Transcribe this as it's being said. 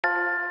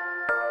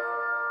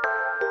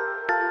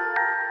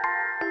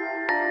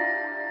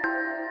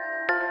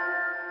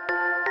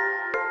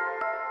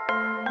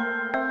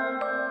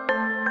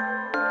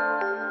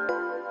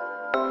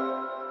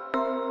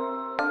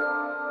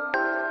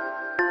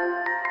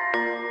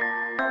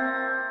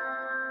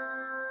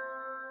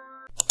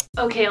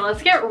Okay,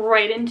 let's get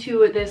right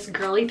into this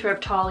girly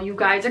thrift haul. You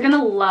guys are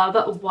gonna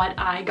love what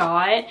I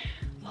got.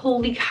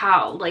 Holy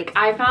cow, like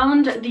I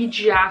found the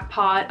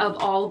jackpot of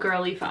all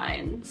girly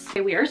finds.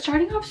 Okay, we are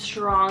starting off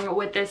strong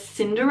with this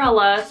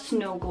Cinderella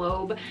snow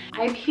globe.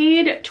 I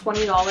paid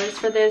 $20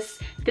 for this.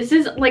 This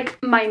is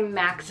like my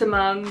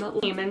maximum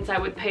payments I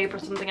would pay for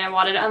something I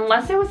wanted,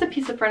 unless it was a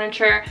piece of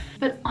furniture.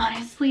 But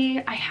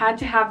honestly, I had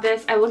to have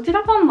this. I looked it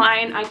up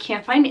online. I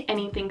can't find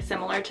anything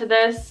similar to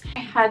this. I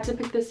had to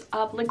pick this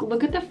up. Like,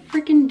 look at the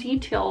freaking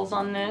details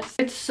on this.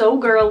 It's so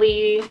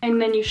girly.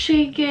 And then you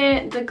shake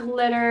it, the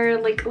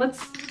glitter. Like,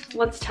 let's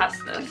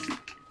test this.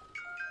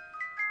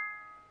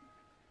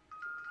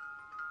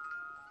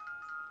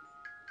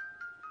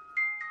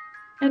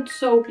 It's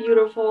so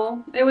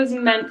beautiful. It was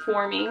meant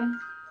for me.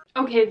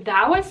 Okay,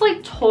 that was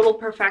like total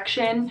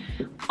perfection.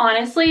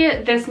 Honestly,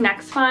 this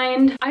next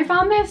find, I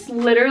found this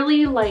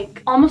literally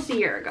like almost a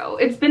year ago.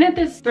 It's been at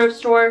this thrift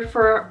store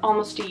for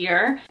almost a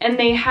year, and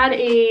they had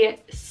a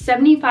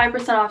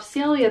 75% off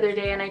sale the other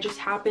day, and I just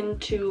happened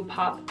to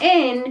pop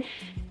in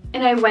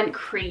and I went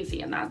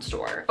crazy in that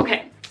store.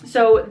 Okay.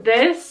 So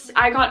this,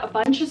 I got a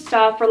bunch of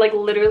stuff for like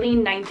literally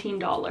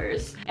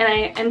 $19, and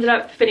I ended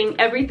up fitting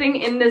everything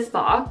in this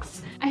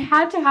box. I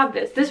had to have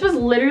this. This was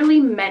literally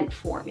meant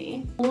for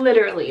me.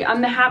 Literally.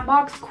 I'm the hat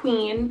box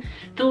queen.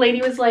 The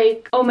lady was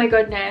like, oh my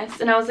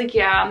goodness. And I was like,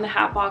 yeah, I'm the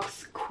hat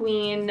box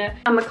queen.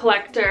 I'm a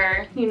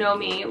collector. You know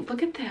me.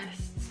 Look at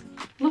this.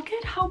 Look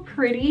at how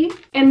pretty.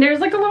 And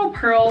there's like a little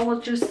pearl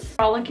just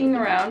frolicking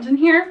around in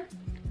here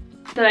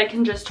that I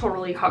can just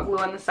totally hot glue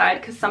on the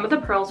side, because some of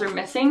the pearls are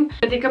missing.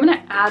 I think I'm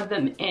gonna add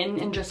them in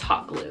and just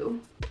hot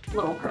glue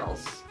little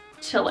pearls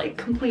to like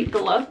complete the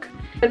look.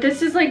 But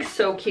this is like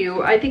so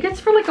cute. I think it's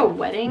for like a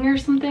wedding or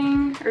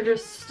something, or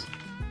just,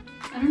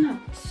 I don't know.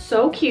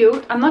 So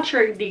cute. I'm not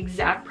sure the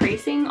exact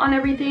pricing on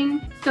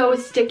everything. So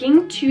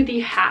sticking to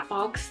the hat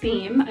box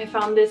theme, I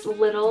found this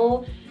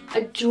little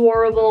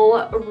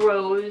adorable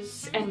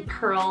rose and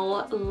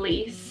pearl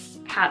lace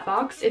hat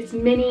box. It's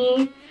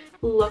mini.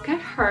 Look at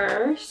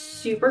her,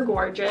 super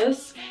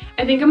gorgeous.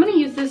 I think I'm gonna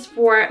use this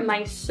for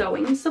my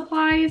sewing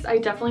supplies. I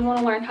definitely want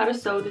to learn how to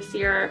sew this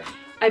year.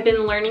 I've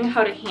been learning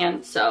how to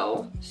hand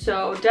sew,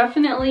 so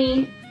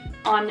definitely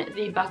on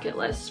the bucket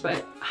list.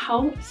 But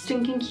how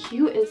stinking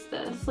cute is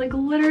this? Like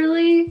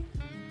literally,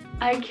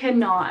 I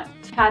cannot.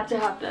 Had to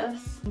have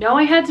this. No,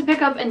 I had to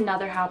pick up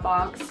another hat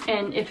box,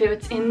 and if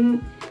it's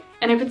in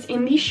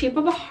the shape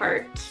of a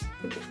heart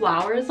with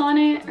flowers on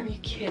it, are you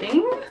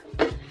kidding?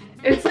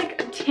 It's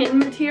like a tin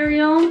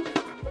material.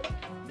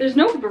 There's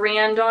no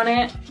brand on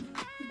it,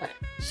 but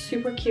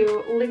super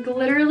cute. Like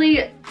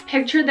literally,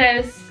 picture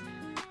this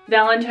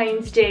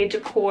Valentine's Day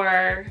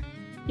decor.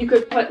 You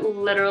could put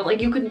literal, like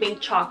you could make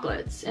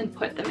chocolates and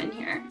put them in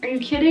here. Are you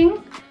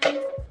kidding?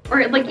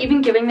 Or like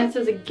even giving this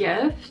as a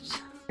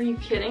gift. Are you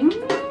kidding?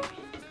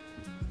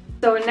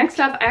 So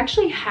next up, I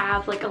actually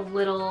have like a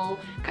little,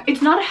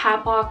 it's not a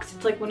hat box.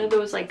 It's like one of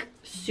those like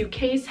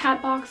suitcase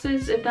hat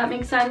boxes, if that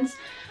makes sense.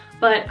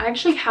 But I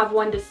actually have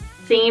one the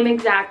same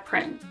exact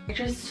print. I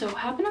just so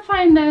happened to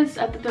find this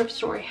at the thrift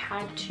store. I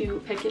had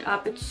to pick it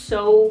up. It's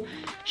so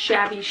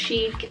shabby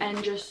chic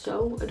and just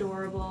so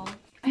adorable.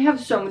 I have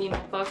so many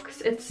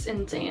notebooks. It's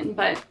insane.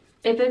 But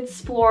if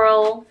it's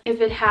floral,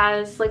 if it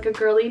has like a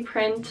girly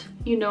print,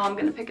 you know I'm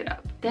gonna pick it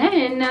up.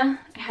 Then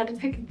I had to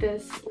pick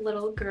this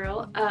little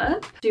girl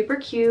up. Super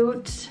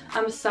cute.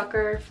 I'm a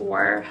sucker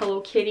for Hello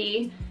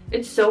Kitty.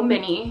 It's so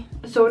mini,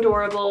 so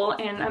adorable,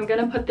 and I'm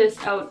gonna put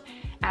this out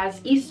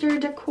as Easter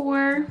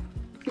decor.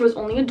 It was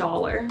only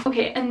 $1.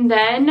 Okay, and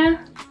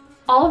then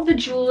all of the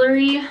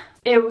jewelry,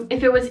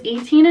 if it was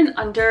 18 and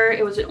under,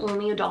 it was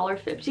only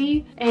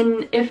 $1.50.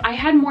 And if I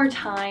had more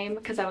time,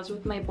 because I was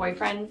with my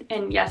boyfriend,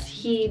 and yes,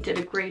 he did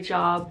a great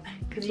job,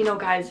 because you know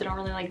guys, I don't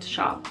really like to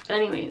shop. But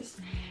anyways,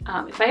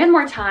 if I had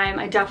more time,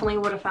 I definitely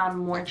would have found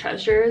more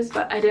treasures,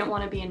 but I didn't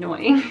want to be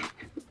annoying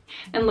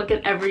and look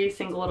at every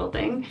single little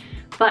thing.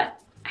 But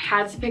I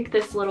had to pick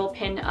this little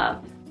pin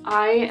up.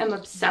 I am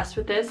obsessed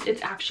with this.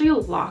 It's actually a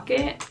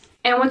locket,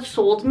 and what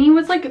sold me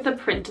was like the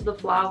print of the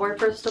flower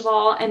first of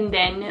all, and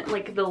then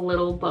like the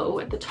little bow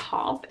at the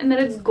top, and then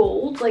it's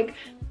gold. Like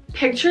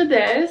picture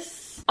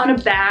this on a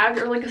bag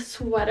or like a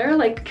sweater.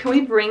 Like, can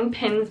we bring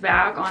pins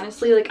back?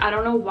 Honestly, like I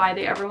don't know why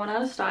they ever went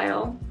out of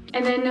style.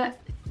 And then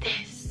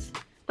this,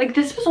 like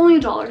this was only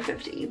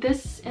 $1.50.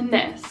 This and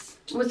this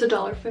was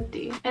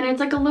 $1.50, and it's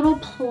like a little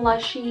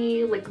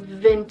plushy like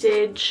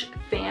vintage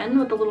fan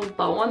with a little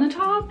bow on the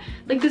top.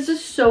 Like this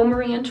is so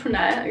Marie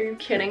Antoinette. Are you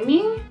kidding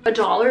me?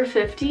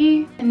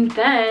 $1.50. And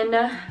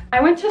then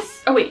I went to,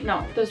 oh wait,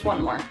 no, there's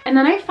one more. And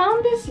then I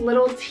found this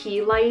little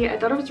tea light. I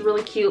thought it was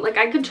really cute. Like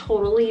I could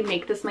totally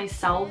make this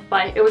myself,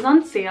 but it was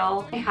on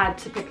sale. I had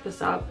to pick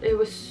this up. It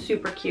was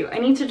super cute. I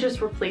need to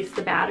just replace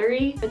the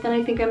battery, but then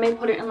I think I may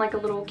put it in like a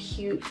little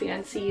cute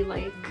fancy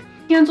like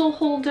candle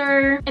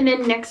holder. And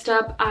then next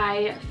up,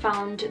 I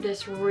found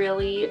this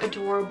really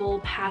adorable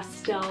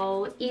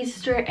pastel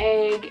Easter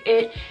egg.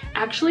 It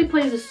actually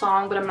plays a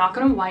song, but I'm not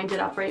gonna wind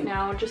it up right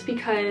now just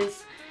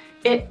because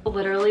it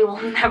literally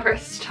will never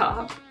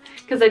stop,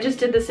 because I just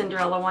did the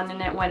Cinderella one and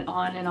it went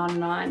on and on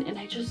and on, and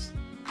I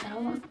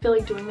don't feel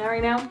like doing that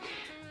right now.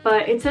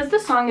 But it says the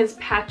song is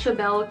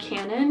Pachelbel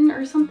Canon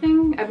or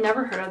something. I've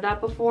never heard of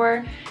that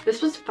before.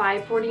 This was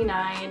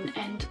 $5.49,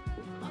 and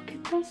look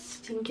at the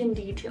stinking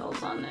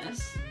details on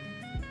this.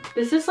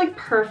 This is like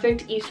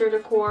perfect Easter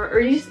decor, or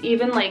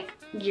even like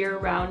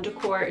year-round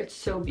decor. It's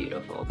so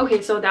beautiful.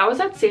 Okay, so that was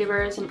at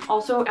Savers, and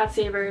also at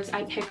Savers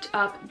I picked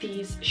up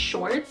these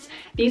shorts.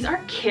 These are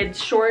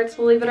kids shorts,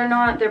 believe it or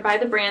not. They're by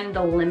the brand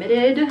The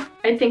Limited.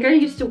 I think I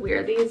used to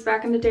wear these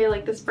back in the day,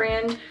 like this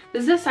brand.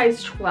 This is a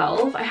size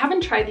 12. I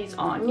haven't tried these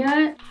on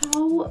yet.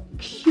 How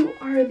cute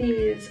are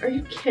these? Are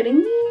you kidding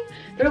me?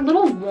 They're a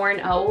little worn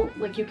out,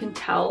 like you can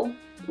tell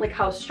like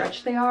how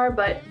stretched they are,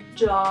 but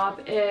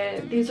stop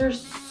it. These are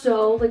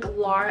so like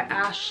Laura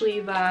Ashley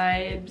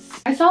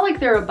vibes. I saw like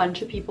there are a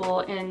bunch of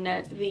people in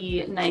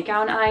the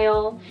nightgown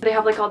aisle. They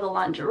have like all the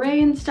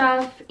lingerie and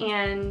stuff,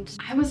 and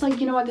I was like,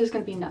 you know what, there's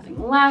gonna be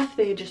nothing left.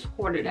 They just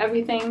hoarded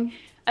everything.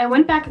 I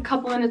went back a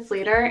couple minutes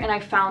later and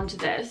I found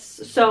this.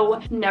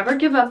 So never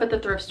give up at the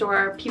thrift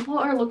store. People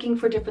are looking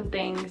for different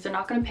things. They're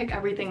not gonna pick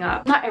everything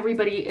up. Not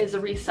everybody is a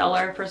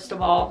reseller, first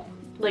of all.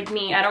 Like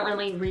me, I don't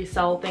really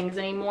resell things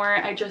anymore.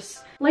 I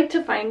just like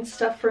to find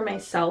stuff for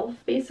myself,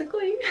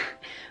 basically.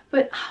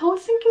 But how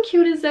stinking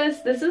cute is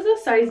this? This is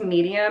a size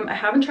medium. I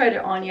haven't tried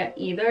it on yet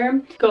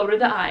either. Go to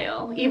the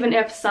aisle, even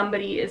if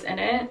somebody is in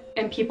it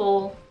and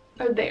people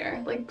are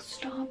there. Like,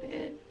 stop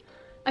it.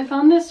 I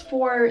found this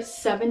for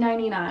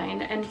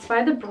 $7.99, and it's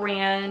by the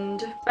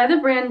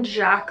brand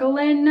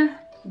Jacqueline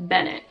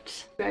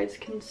Bennett. You guys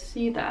can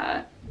see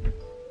that.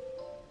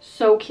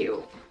 So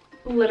cute.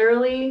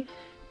 Literally,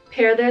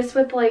 pair this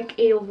with like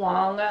a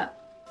long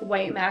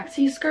white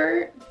maxi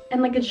skirt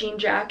and like a jean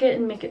jacket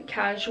and make it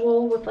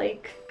casual with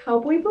like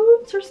cowboy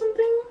boots or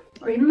something,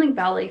 or even like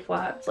ballet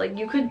flats. Like,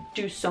 you could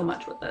do so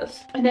much with this.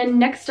 And then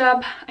next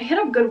up, I hit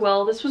up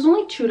Goodwill. This was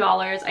only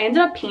 $2. I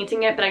ended up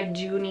painting it, but I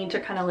do need to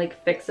kind of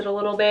like fix it a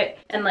little bit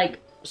and like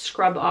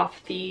scrub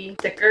off the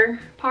sticker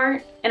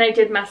part. And I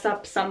did mess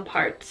up some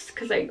parts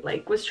because I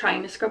like was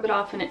trying to scrub it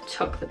off and it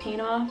took the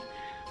paint off.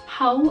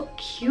 How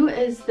cute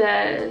is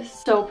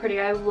this? So pretty.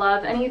 I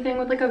love anything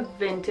with like a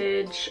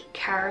vintage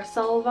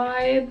carousel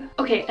vibe.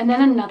 Okay, and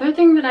then another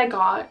thing that I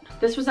got,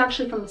 this was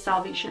actually from the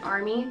Salvation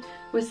Army,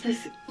 was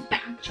this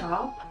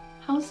backdrop.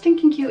 How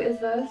stinking cute is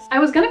this? I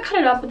was gonna cut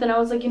it up, but then I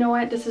was like, you know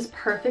what? This is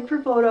perfect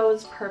for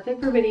photos,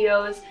 perfect for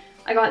videos.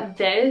 I got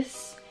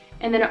this,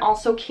 and then it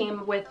also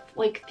came with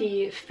like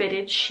the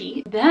fitted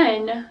sheet.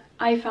 Then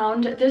I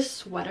found this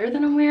sweater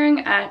that I'm wearing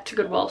at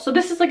Goodwill. So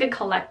this is like a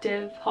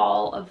collective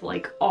haul of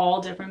like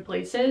all different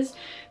places.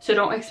 So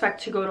don't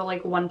expect to go to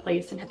like one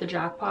place and hit the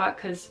jackpot,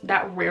 because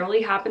that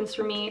rarely happens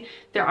for me.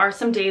 There are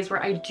some days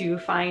where I do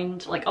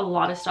find like a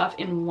lot of stuff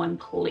in one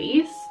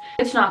place.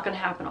 It's not gonna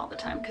happen all the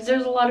time because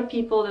there's a lot of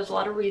people, there's a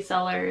lot of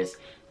resellers,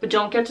 but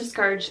don't get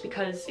discouraged,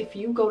 because if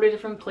you go to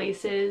different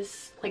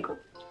places like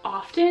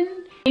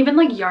often, even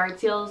like yard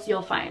sales,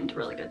 you'll find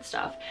really good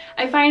stuff.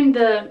 I find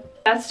the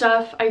best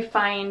stuff I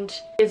find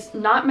is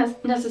not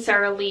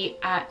necessarily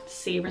at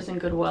Savers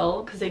and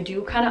Goodwill, because they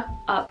do kind of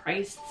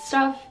up-priced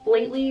stuff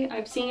lately,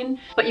 I've seen,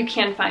 but you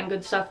can find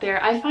good stuff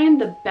there. I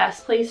find the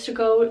best place to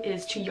go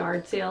is to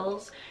yard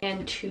sales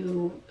and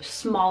to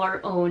smaller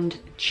owned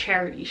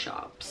charity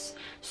shops.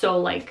 So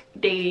like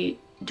they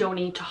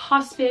donate to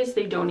hospice,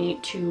 they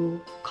donate to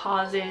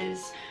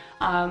causes,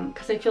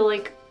 because I feel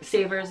like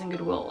Savers and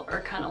Goodwill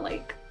are kind of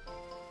like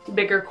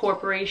bigger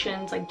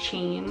corporations, like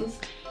chains,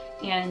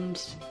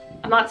 and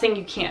I'm not saying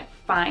you can't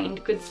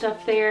find good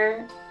stuff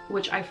there,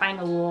 which I find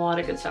a lot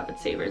of good stuff at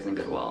Savers and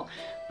Goodwill,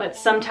 but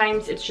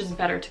sometimes it's just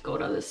better to go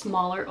to the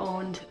smaller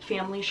owned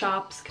family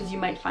shops because you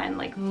might find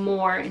like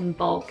more in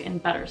bulk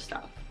and better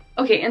stuff.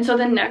 Okay, and so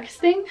the next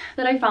thing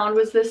that I found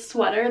was this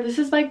sweater. This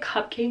is by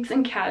Cupcakes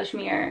and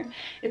Cashmere.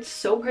 It's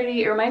so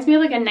pretty. It reminds me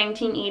of like a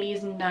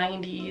 1980s,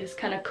 90s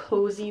kind of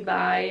cozy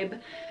vibe.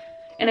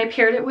 And I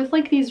paired it with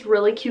like these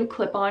really cute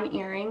clip-on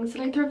earrings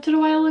that I thrifted a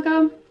while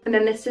ago. And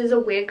then this is a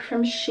wig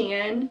from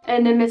Shein.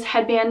 And then this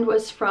headband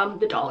was from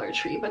the Dollar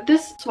Tree. But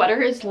this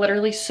sweater is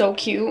literally so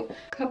cute.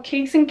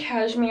 Cupcakes and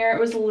Cashmere. It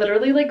was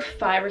literally like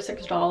 $5 or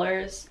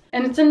 $6.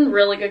 And it's in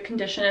really good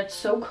condition. It's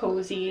so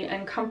cozy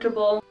and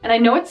comfortable. And I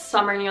know it's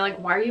summer and you're like,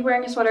 why are you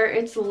wearing a sweater?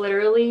 It's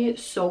literally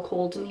so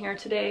cold in here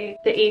today.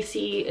 The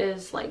AC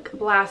is like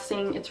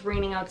blasting. It's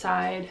raining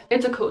outside.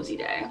 It's a cozy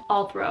day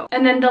all through.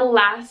 And then the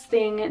last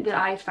thing that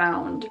I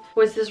found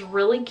was this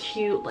really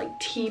cute like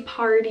tea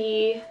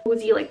party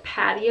cozy like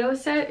patio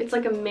set. It's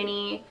like a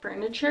mini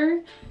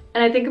furniture.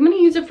 And I think I'm going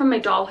to use it from my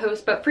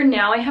dollhouse, but for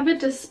now I have it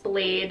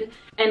displayed,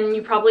 and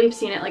you probably have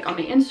seen it like on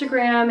my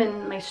Instagram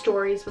and my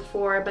stories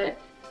before, but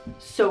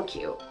so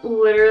cute.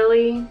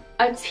 Literally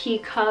a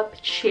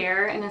teacup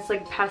chair, and it's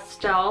like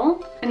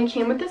pastel, and it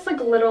came with this like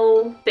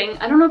little thing.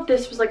 I don't know if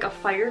this was like a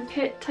fire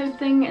pit type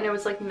thing and it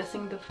was like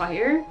missing the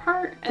fire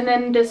part, and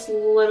then this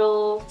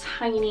little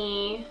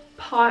tiny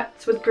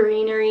pots with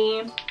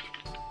greenery,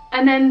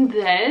 and then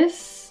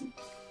this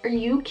Are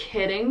you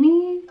kidding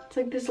me? It's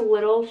like this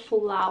little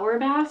flower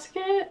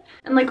basket,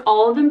 and like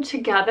all of them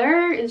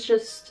together is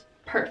just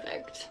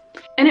perfect.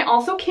 And it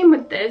also came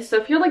with this, so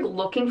if you're like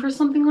looking for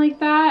something like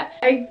that,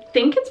 I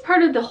think it's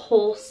part of the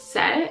whole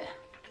set.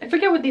 I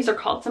forget what these are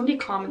called. Somebody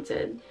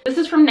commented. This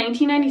is from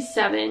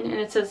 1997 and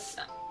it says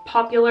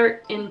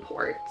popular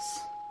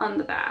imports on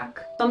the back.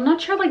 So I'm not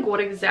sure like what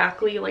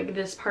exactly like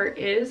this part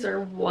is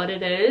or what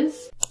it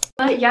is.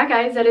 But yeah,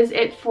 guys, that is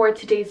it for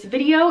today's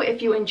video.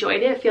 If you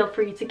enjoyed it, feel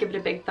free to give it a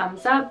big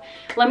thumbs up.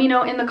 Let me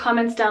know in the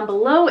comments down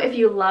below if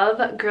you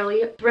love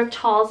girly thrift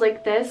hauls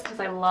like this,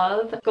 because I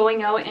love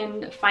going out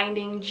and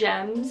finding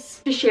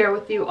gems to share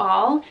with you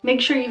all.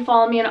 Make sure you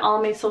follow me on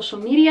all my social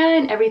media,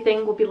 and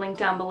everything will be linked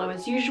down below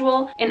as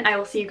usual. And I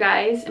will see you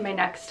guys in my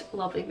next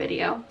lovely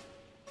video.